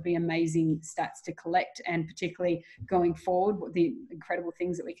agree, that would be amazing stats to collect, and particularly going forward, what the incredible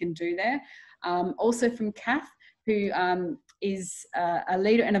things that we can do there. Also from Kath, who is a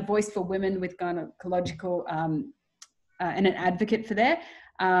leader and a voice for women with gynecological and an advocate for that.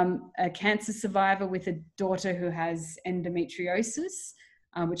 A cancer survivor with a daughter who has endometriosis,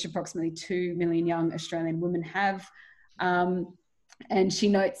 which approximately 2 million young Australian women have. And she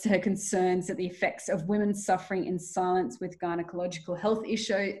notes her concerns that the effects of women suffering in silence with gynecological health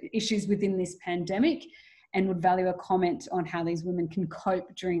issues within this pandemic, and would value a comment on how these women can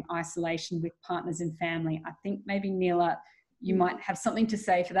cope during isolation with partners and family. I think maybe Neela, you might have something to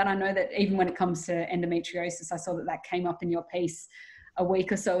say for that. I know that even when it comes to endometriosis, I saw that came up in your piece a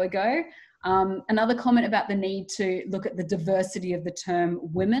week or so ago. Another comment about the need to look at the diversity of the term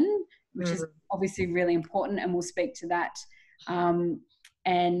women, which is obviously really important, and we'll speak to that.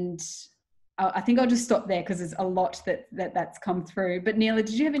 And I think I'll just stop there because there's a lot that's come through. But Neela,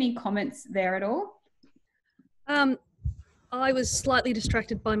 did you have any comments there at all? I was slightly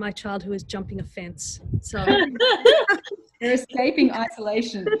distracted by my child who was jumping a fence. So They're escaping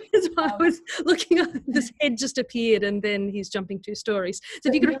isolation. That's why I was looking up, this head just appeared and then he's jumping 2 stories. So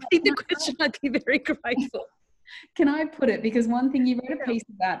if you could repeat the question, I'd be very grateful. Can I put it, because one thing, you wrote a piece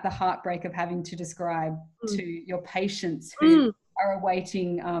about the heartbreak of having to describe to your patients who are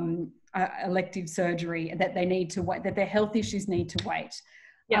awaiting elective surgery that they need to wait, that their health issues need to wait.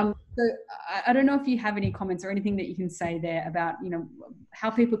 Yeah. So I don't know if you have any comments or anything that you can say there about,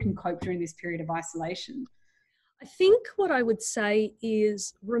 how people can cope during this period of isolation. I think what I would say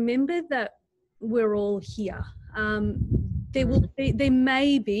is remember that we're all here. There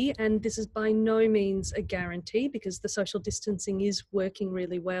may be, and this is by no means a guarantee because the social distancing is working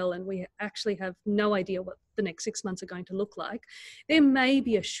really well and we actually have no idea what the next 6 months are going to look like. There may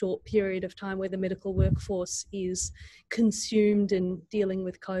be a short period of time where the medical workforce is consumed in dealing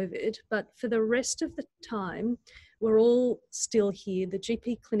with COVID, but for the rest of the time, we're all still here. The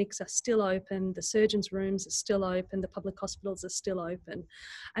GP clinics are still open. The surgeons' rooms are still open. The public hospitals are still open.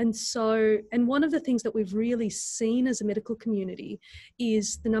 And one of the things that we've really seen as a medical community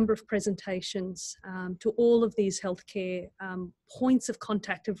is the number of presentations to all of these healthcare points of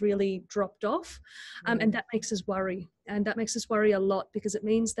contact have really dropped off. And that makes us worry. And that makes us worry a lot because it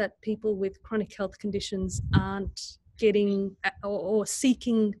means that people with chronic health conditions aren't getting or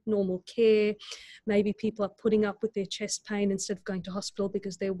seeking normal care. Maybe people are putting up with their chest pain instead of going to hospital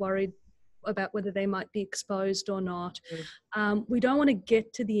because they're worried about whether they might be exposed or not. We don't want to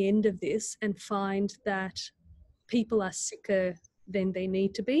get to the end of this and find that people are sicker than they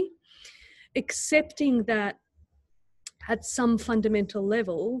need to be, accepting that at some fundamental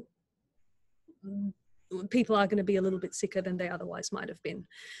level, people are going to be a little bit sicker than they otherwise might have been.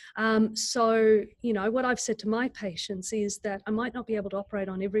 So, you know, what I've said to my patients is that I might not be able to operate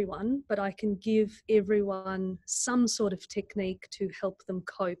on everyone, but I can give everyone some sort of technique to help them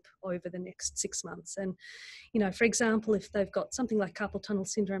cope over the next 6 months. And, you know, for example, if they've got something like carpal tunnel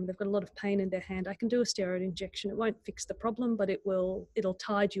syndrome, they've got a lot of pain in their hand, I can do a steroid injection. It won't fix the problem, but it'll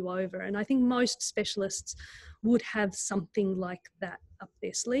tide you over. And I think most specialists would have something like that up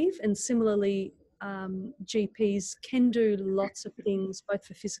their sleeve. And similarly, GPs can do lots of things both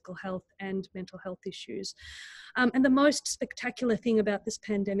for physical health and mental health issues. And the most spectacular thing about this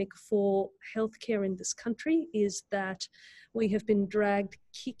pandemic for healthcare in this country is that we have been dragged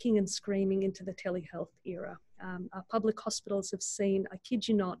kicking and screaming into the telehealth era. Our public hospitals have seen, I kid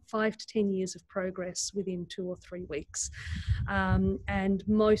you not, 5 to 10 years of progress within 2 or 3 weeks. And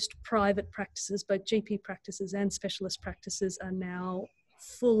most private practices, both GP practices and specialist practices, are now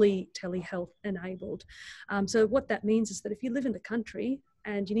fully telehealth enabled. So what that means is that if you live in the country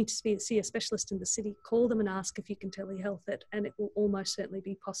and you need to see a specialist in the city, call them and ask if you can telehealth it, and it will almost certainly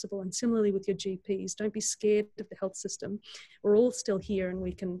be possible. And similarly with your GPs, don't be scared of the health system. We're all still here and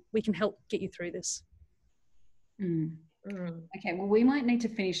we can help get you through this. Okay, well, we might need to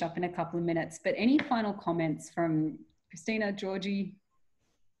finish up in a couple of minutes, but any final comments from Christina, Georgie?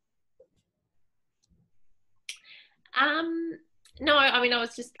 No, I mean,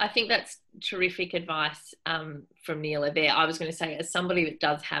 I think that's terrific advice from Neela there. I was going to say, as somebody that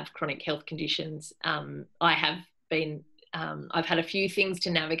does have chronic health conditions, I've had a few things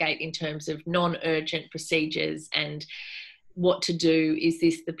to navigate in terms of non-urgent procedures and what to do. Is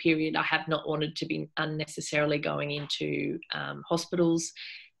this the period I have not wanted to be unnecessarily going into hospitals?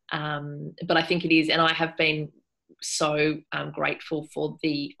 But I think it is, and I have been so grateful for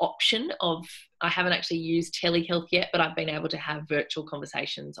the option of, I haven't actually used telehealth yet, but I've been able to have virtual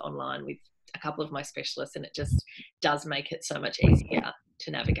conversations online with a couple of my specialists, and it just does make it so much easier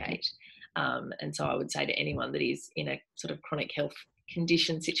to navigate. And so I would say to anyone that is in a sort of chronic health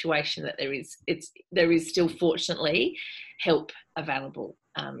condition situation that there is still fortunately help available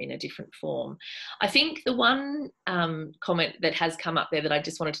in a different form. I think the one comment that has come up there that I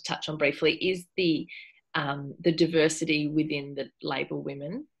just wanted to touch on briefly is the diversity within the label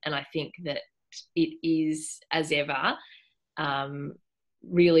women. And I think that it is, as ever,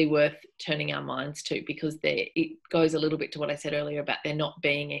 really worth turning our minds to, because it goes a little bit to what I said earlier about there not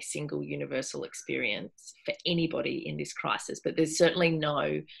being a single universal experience for anybody in this crisis, but there's certainly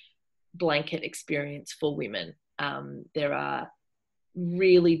no blanket experience for women. There are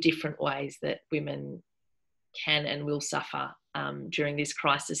really different ways that women can and will suffer during this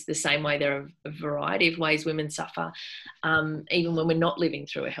crisis, the same way there are a variety of ways women suffer, even when we're not living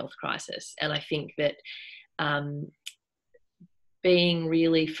through a health crisis. And I think that being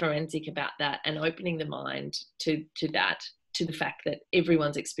really forensic about that and opening the mind to the fact that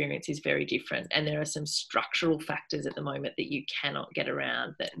everyone's experience is very different, and there are some structural factors at the moment that you cannot get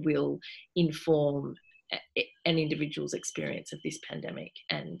around that will inform an individual's experience of this pandemic.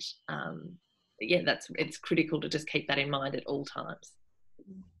 And it's critical to just keep that in mind at all times.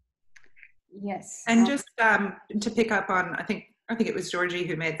 Yes. And just to pick up on, I think it was Georgie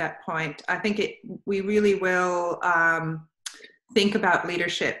who made that point. I think we really will think about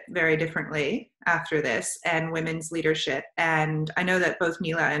leadership very differently after this, and women's leadership. And I know that both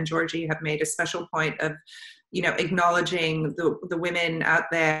Neela and Georgie have made a special point of acknowledging the women out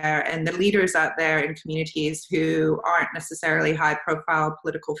there and the leaders out there in communities who aren't necessarily high profile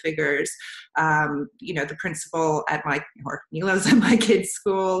political figures. The principal at Neela's at my kids'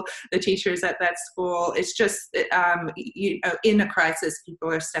 school, the teachers at that school. It's just, in a crisis, people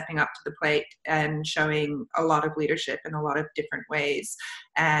are stepping up to the plate and showing a lot of leadership in a lot of different ways,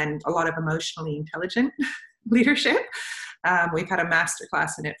 and a lot of emotionally intelligent leadership. We've had a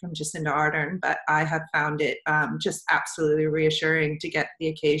masterclass in it from Jacinda Ardern, but I have found it just absolutely reassuring to get the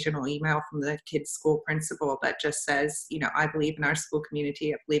occasional email from the kids' school principal that just says, I believe in our school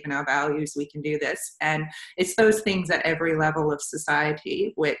community, I believe in our values, we can do this. And it's those things at every level of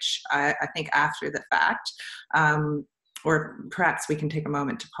society, which I think after the fact, or perhaps we can take a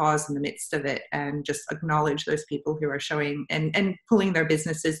moment to pause in the midst of it and just acknowledge those people who are showing and pulling their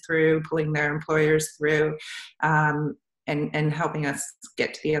businesses through, pulling their employers through, and helping us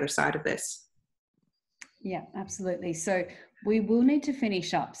get to the other side of this. Yeah, absolutely. So we will need to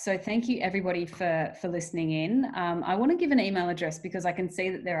finish up. So thank you everybody for listening in. I want to give an email address because I can see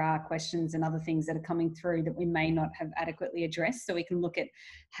that there are questions and other things that are coming through that we may not have adequately addressed. So we can look at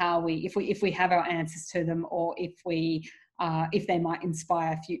how if we have our answers to them, or if they might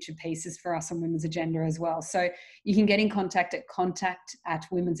inspire future pieces for us on Women's Agenda as well. So you can get in contact at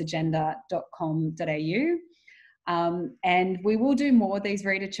contact@womensagenda.com.au. And we will do more of these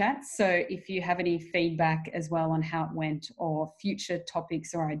reader chats. So if you have any feedback as well on how it went, or future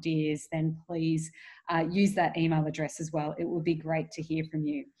topics or ideas, then please use that email address as well. It would be great to hear from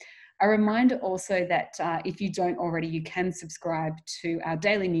you. A reminder also that if you don't already, you can subscribe to our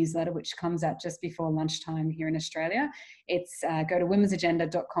daily newsletter, which comes out just before lunchtime here in Australia. It's go to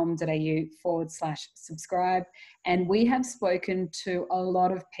womensagenda.com.au/subscribe. And we have spoken to a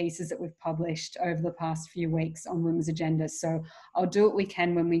lot of pieces that we've published over the past few weeks on Women's Agenda. So I'll do what we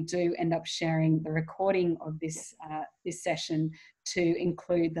can when we do end up sharing the recording of this session to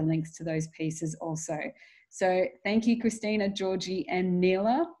include the links to those pieces also. So thank you, Christina, Georgie, and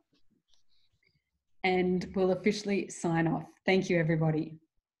Neela. And we'll officially sign off. Thank you, everybody.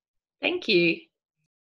 Thank you.